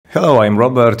Hello, I'm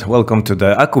Robert. Welcome to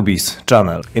the AkuBees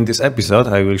channel. In this episode,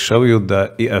 I will show you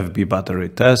the EFB battery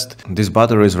test. This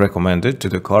battery is recommended to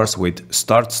the cars with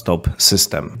start-stop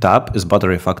system. TAB is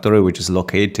battery factory which is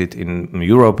located in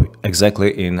Europe,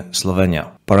 exactly in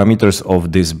Slovenia. Parameters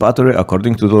of this battery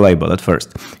according to the label at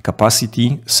first.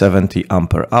 Capacity 70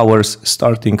 ampere hours,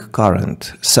 starting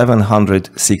current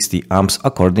 760 amps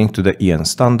according to the EN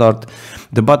standard.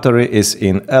 The battery is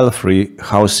in L3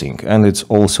 housing and it's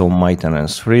also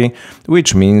maintenance free,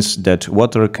 which means that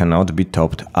water cannot be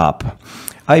topped up.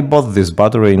 I bought this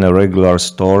battery in a regular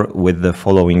store with the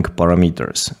following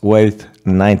parameters: weight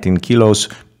 19 kilos,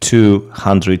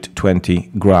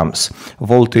 220 grams,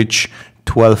 voltage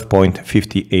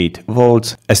 12.58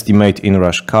 volts, estimate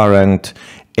inrush current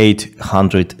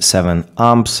 807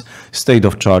 amps, state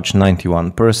of charge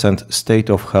 91%, state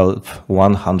of health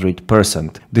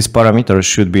 100%. This parameter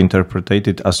should be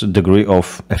interpreted as a degree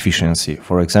of efficiency.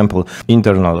 For example,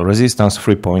 internal resistance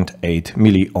 3.8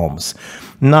 milliohms.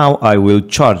 Now I will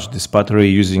charge this battery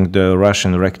using the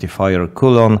Russian rectifier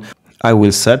Coulomb. I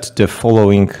will set the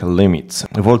following limits.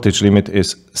 Voltage limit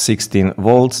is 16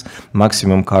 volts,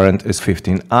 maximum current is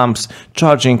 15 amps,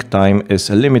 charging time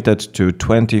is limited to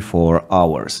 24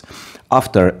 hours.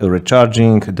 After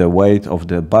recharging, the weight of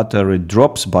the battery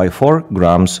drops by 4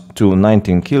 grams to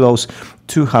 19 kilos,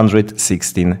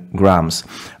 216 grams.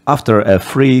 After a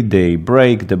 3-day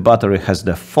break, the battery has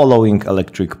the following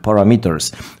electric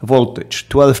parameters: voltage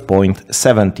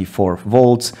 12.74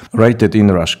 volts, rated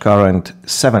inrush current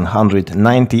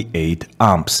 798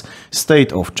 amps,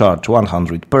 state of charge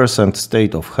 100%,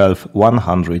 state of health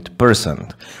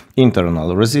 100%,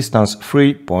 internal resistance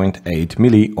 3.8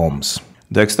 milliohms.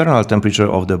 The external temperature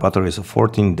of the battery is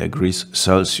 14 degrees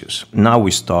Celsius. Now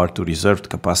we start to reserved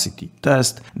capacity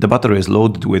test. The battery is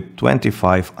loaded with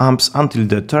 25 amps until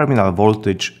the terminal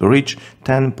voltage reach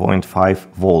 10.5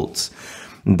 volts.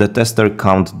 The tester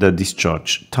counts the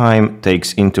discharge time,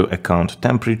 takes into account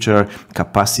temperature,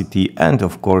 capacity and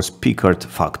of course Pickard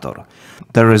factor.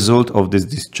 The result of this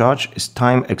discharge is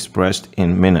time expressed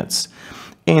in minutes.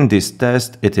 In this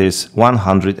test it is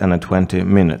 120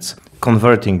 minutes.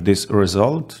 Converting this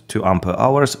result to ampere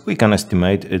hours, we can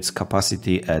estimate its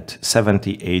capacity at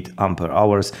 78 ampere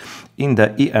hours in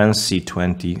the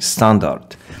EN-C20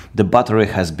 standard. The battery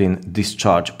has been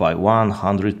discharged by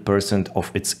 100%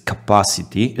 of its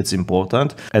capacity, it's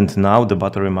important, and now the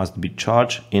battery must be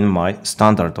charged in my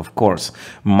standard, of course.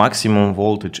 Maximum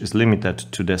voltage is limited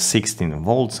to the 16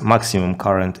 volts, maximum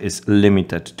current is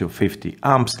limited to 50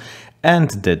 amps,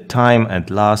 and the time at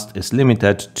last is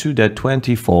limited to the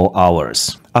 24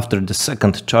 hours. After the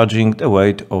second charging, the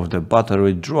weight of the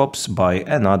battery drops by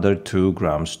another 2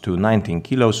 grams to 19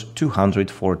 kilos,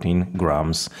 214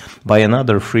 grams. By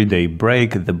another 3-day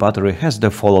break, the battery has the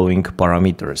following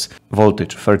parameters: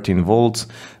 voltage 13 volts,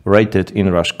 rated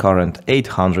inrush current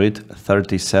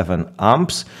 837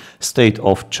 amps, state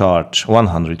of charge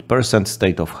 100%,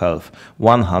 state of health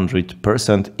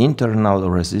 100%, internal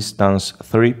resistance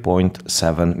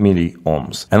 3.7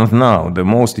 milliohms. And now the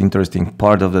most interesting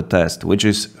part of the test, which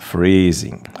is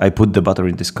freezing. I put the battery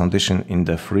in this condition in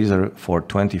the freezer for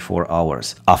 24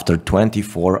 hours. After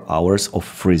 24 hours of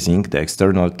freezing, the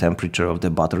external temperature of the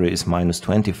battery is minus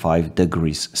 25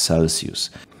 degrees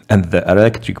Celsius. And the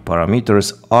electric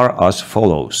parameters are as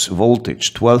follows: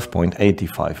 voltage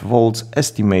 12.85 volts,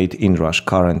 estimate inrush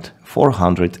current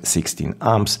 416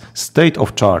 amps, state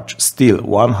of charge still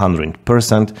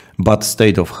 100%, but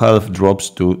state of health drops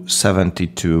to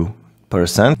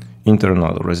 72%,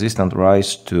 internal resistance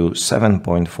rise to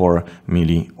 7.4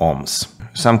 milliohms.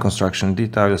 Some construction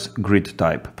details: grid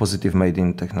type, positive made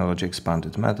in technology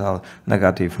expanded metal,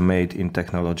 negative made in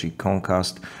technology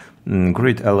concast.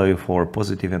 Grid alloy for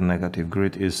positive and negative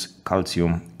grid is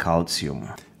calcium.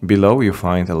 Below you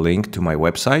find a link to my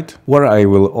website, where I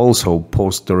will also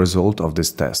post the result of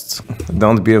these tests.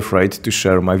 Don't be afraid to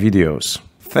share my videos.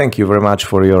 Thank you very much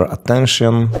for your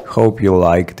attention. Hope you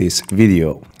like this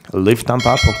video. Leave thumb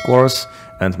up, of course,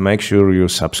 and make sure you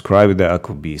subscribe to the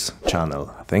AkuBees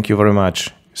channel. Thank you very much.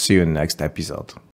 See you in the next episode.